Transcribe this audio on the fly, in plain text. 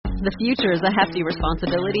The future is a hefty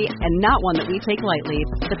responsibility and not one that we take lightly.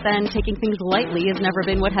 But then, taking things lightly has never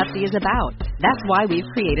been what Hefty is about. That's why we've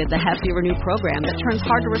created the Hefty Renew program that turns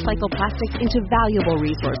hard-to-recycle plastics into valuable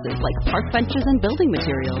resources like park benches and building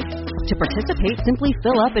materials. To participate, simply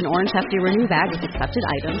fill up an orange Hefty Renew bag with accepted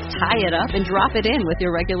items, tie it up, and drop it in with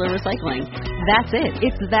your regular recycling. That's it.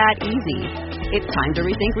 It's that easy. It's time to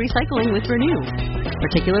rethink recycling with Renew.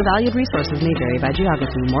 Particular valued resources may vary by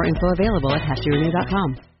geography. More info available at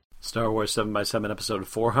heftyrenew.com. Star Wars 7x7 episode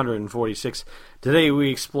 446. Today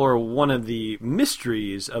we explore one of the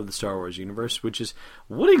mysteries of the Star Wars universe, which is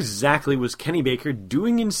what exactly was Kenny Baker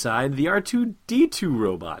doing inside the R2-D2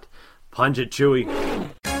 robot? Punch it, Chewie.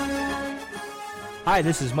 Hi,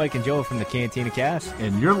 this is Mike and Joe from the Cantina Cast.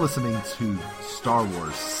 And you're listening to Star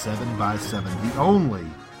Wars 7x7, the only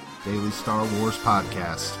daily Star Wars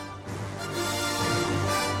podcast.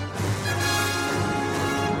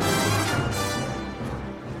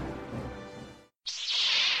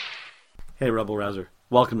 Hey, Rebel Rouser.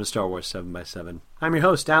 Welcome to Star Wars 7x7. I'm your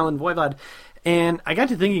host, Alan Voivod, and I got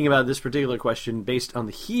to thinking about this particular question based on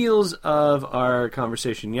the heels of our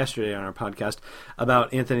conversation yesterday on our podcast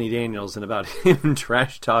about Anthony Daniels and about him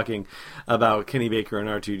trash-talking about Kenny Baker and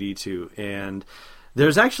R2-D2. And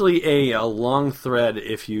there's actually a long thread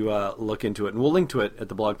if you look into it, and we'll link to it at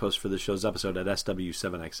the blog post for this show's episode at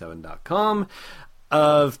sw7x7.com,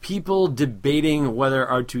 of people debating whether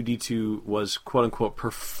R2-D2 was quote-unquote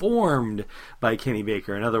performed by Kenny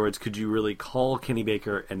Baker. In other words, could you really call Kenny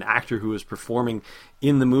Baker an actor who was performing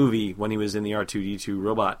in the movie when he was in the R2-D2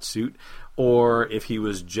 robot suit, or if he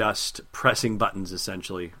was just pressing buttons,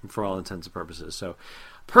 essentially, for all intents and purposes. So,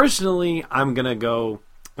 personally, I'm going to go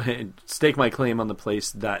stake my claim on the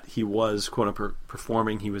place that he was quote-unquote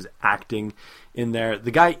performing. He was acting in there. The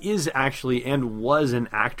guy is actually and was an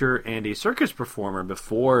actor and a circus performer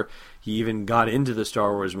before he even got into the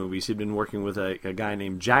Star Wars movies. He'd been working with a guy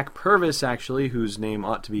named Jack Purvis, actually, whose name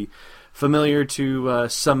ought to be familiar to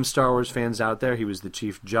some Star Wars fans out there. He was the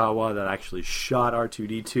Chief Jawa that actually shot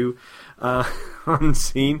R2-D2 on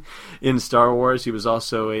scene in Star Wars. He was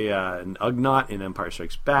also an Ugnaught in Empire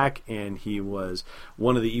Strikes Back, and he was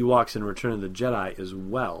one of the Ewoks in Return of the Jedi as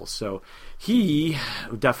well. So he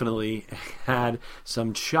definitely had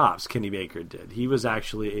some chops, Kenny Baker did. He was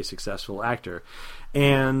actually a successful actor.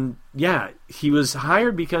 And yeah, he was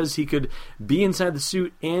hired because he could be inside the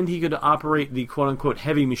suit and he could operate the quote-unquote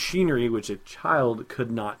heavy machinery, which a child could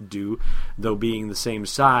not do, though being the same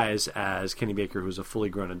size as Kenny Baker, who's a fully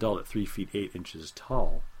grown adult at 3 feet 8 inches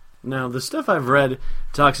tall. Now, the stuff I've read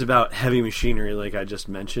talks about heavy machinery, like I just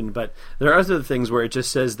mentioned, but there are other things where it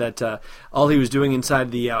just says that all he was doing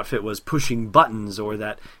inside the outfit was pushing buttons, or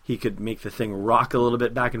that he could make the thing rock a little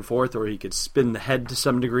bit back and forth, or he could spin the head to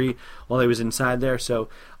some degree while he was inside there. So,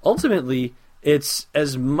 ultimately, it's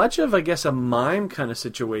as much of, I guess, a mime kind of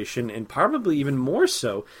situation, and probably even more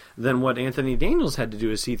so than what Anthony Daniels had to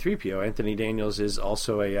do as C-3PO. Anthony Daniels is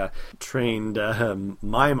also a trained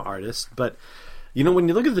mime artist, but you know, when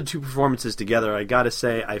you look at the two performances together, I gotta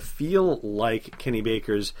say, I feel like Kenny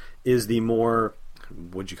Baker's is the more,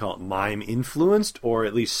 would you call it, mime-influenced, or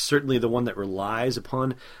at least certainly the one that relies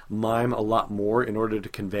upon mime a lot more in order to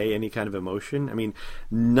convey any kind of emotion. I mean,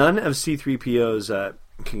 none of C-3PO's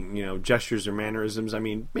gestures or mannerisms, I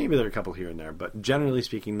mean, maybe there are a couple here and there, but generally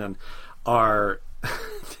speaking, none are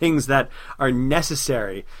things that are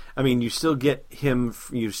necessary. I mean, you still get him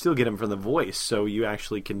from the voice, so you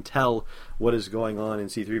actually can tell what is going on in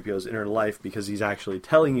C-3PO's inner life because he's actually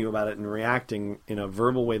telling you about it and reacting in a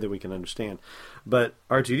verbal way that we can understand. But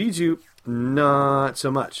R2-D2, not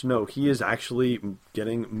so much. No, he is actually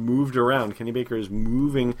getting moved around. Kenny Baker is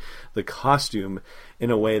moving the costume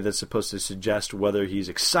in a way that's supposed to suggest whether he's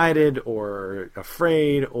excited or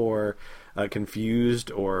afraid or confused,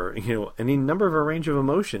 or any number of a range of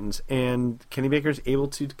emotions, and Kenny Baker's able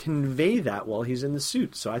to convey that while he's in the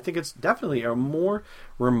suit. So I think it's definitely a more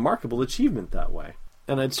remarkable achievement that way.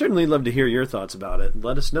 And I'd certainly love to hear your thoughts about it.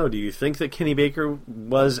 Let us know. Do you think that Kenny Baker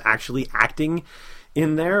was actually acting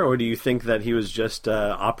in there, or do you think that he was just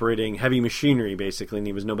operating heavy machinery, basically, and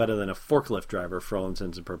he was no better than a forklift driver for all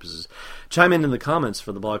intents and purposes? Chime in the comments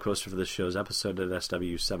for the blog post for this show's episode at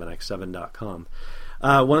sw7x7.com.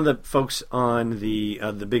 One of the folks on the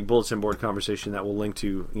big bulletin board conversation that we'll link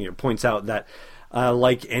to, points out that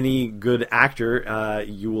like any good actor,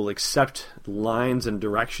 you will accept lines and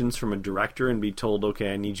directions from a director and be told,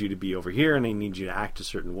 okay, I need you to be over here and I need you to act a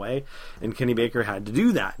certain way. And Kenny Baker had to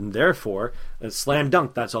do that, and therefore, slam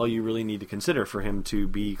dunk, that's all you really need to consider for him to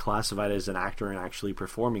be classified as an actor and actually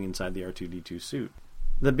performing inside the R2-D2 suit.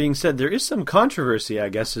 That being said, there is some controversy, I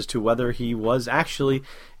guess, as to whether he was actually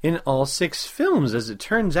in all 6 films. As it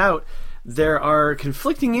turns out, there are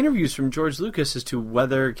conflicting interviews from George Lucas as to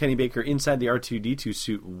whether Kenny Baker inside the R2-D2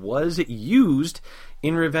 suit was used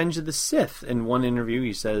in Revenge of the Sith. In one interview,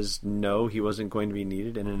 he says no, he wasn't going to be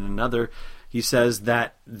needed, and in another, he says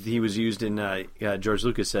that he was used in, George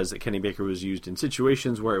Lucas says that Kenny Baker was used in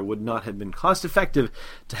situations where it would not have been cost effective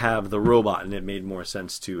to have the robot, and it made more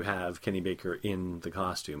sense to have Kenny Baker in the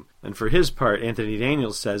costume. And for his part, Anthony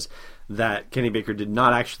Daniels says that Kenny Baker did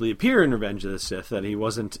not actually appear in Revenge of the Sith, that he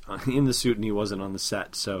wasn't in the suit and he wasn't on the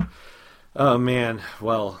set. So, oh man,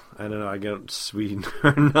 well, I don't know, I guess we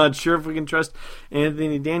are not sure if we can trust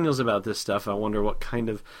Anthony Daniels about this stuff. I wonder what kind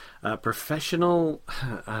of professional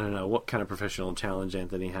challenge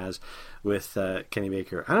Anthony has with Kenny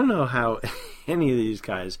Baker. I don't know how any of these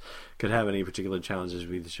guys could have any particular challenges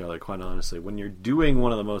with each other, quite honestly. When you're doing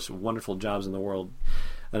one of the most wonderful jobs in the world,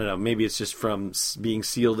 I don't know, maybe it's just from being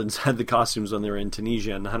sealed inside the costumes when they were in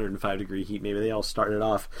Tunisia in 105-degree heat. Maybe they all started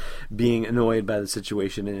off being annoyed by the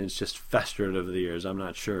situation and it's just festered over the years. I'm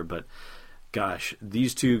not sure, but gosh,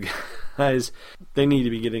 these two guys, they need to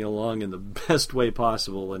be getting along in the best way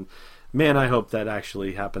possible. And man, I hope that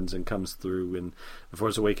actually happens and comes through in The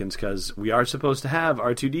Force Awakens, because we are supposed to have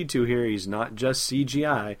R2-D2 here. He's not just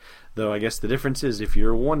CGI, though I guess the difference is, if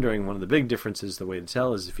you're wondering, one of the big differences, the way to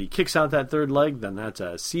tell is if he kicks out that third leg, then that's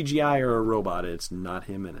a CGI or a robot. It's not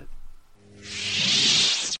him in it.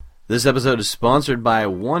 This episode is sponsored by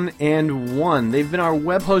One and One. They've been our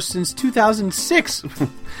web host since 2006.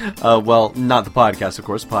 Well, not the podcast, of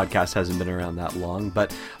course. The podcast hasn't been around that long.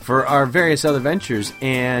 But for our various other ventures,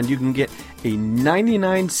 and you can get a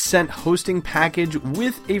 99-cent hosting package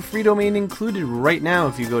with a free domain included right now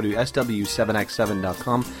if you go to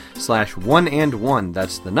sw7x7.com/1and1.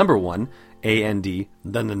 That's the number 1, A-N-D,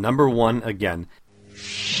 then the number 1 again.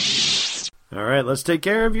 All right, let's take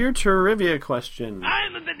care of your trivia question.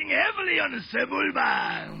 I'm betting heavily on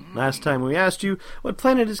Sebulba. Last time we asked you what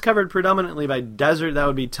planet is covered predominantly by desert. That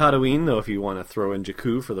would be Tatooine, though if you want to throw in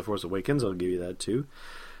Jakku for The Force Awakens, I'll give you that too.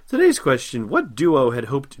 Today's question, what duo had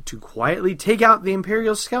hoped to quietly take out the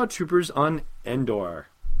Imperial Scout Troopers on Endor?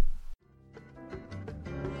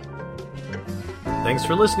 Thanks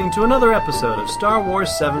for listening to another episode of Star Wars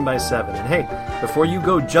 7x7. And hey, before you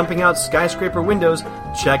go jumping out skyscraper windows,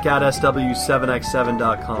 check out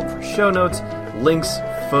SW7x7.com for show notes, links,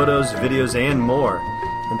 photos, videos, and more.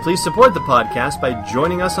 And please support the podcast by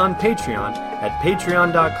joining us on Patreon at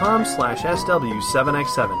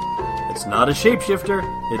patreon.com/SW7x7. It's not a shapeshifter,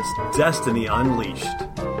 it's Destiny Unleashed.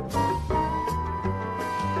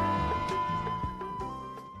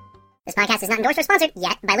 This podcast is not endorsed or sponsored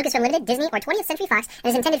yet by Lucasfilm Limited, Disney, or 20th Century Fox,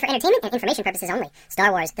 and is intended for entertainment and information purposes only.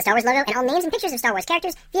 Star Wars, the Star Wars logo, and all names and pictures of Star Wars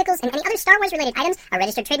characters, vehicles, and any other Star Wars-related items are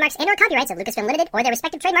registered trademarks and/or copyrights of Lucasfilm Limited or their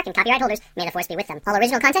respective trademark and copyright holders. May the Force be with them. All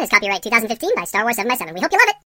original content is copyright 2015 by Star Wars 7x7. We hope you love it!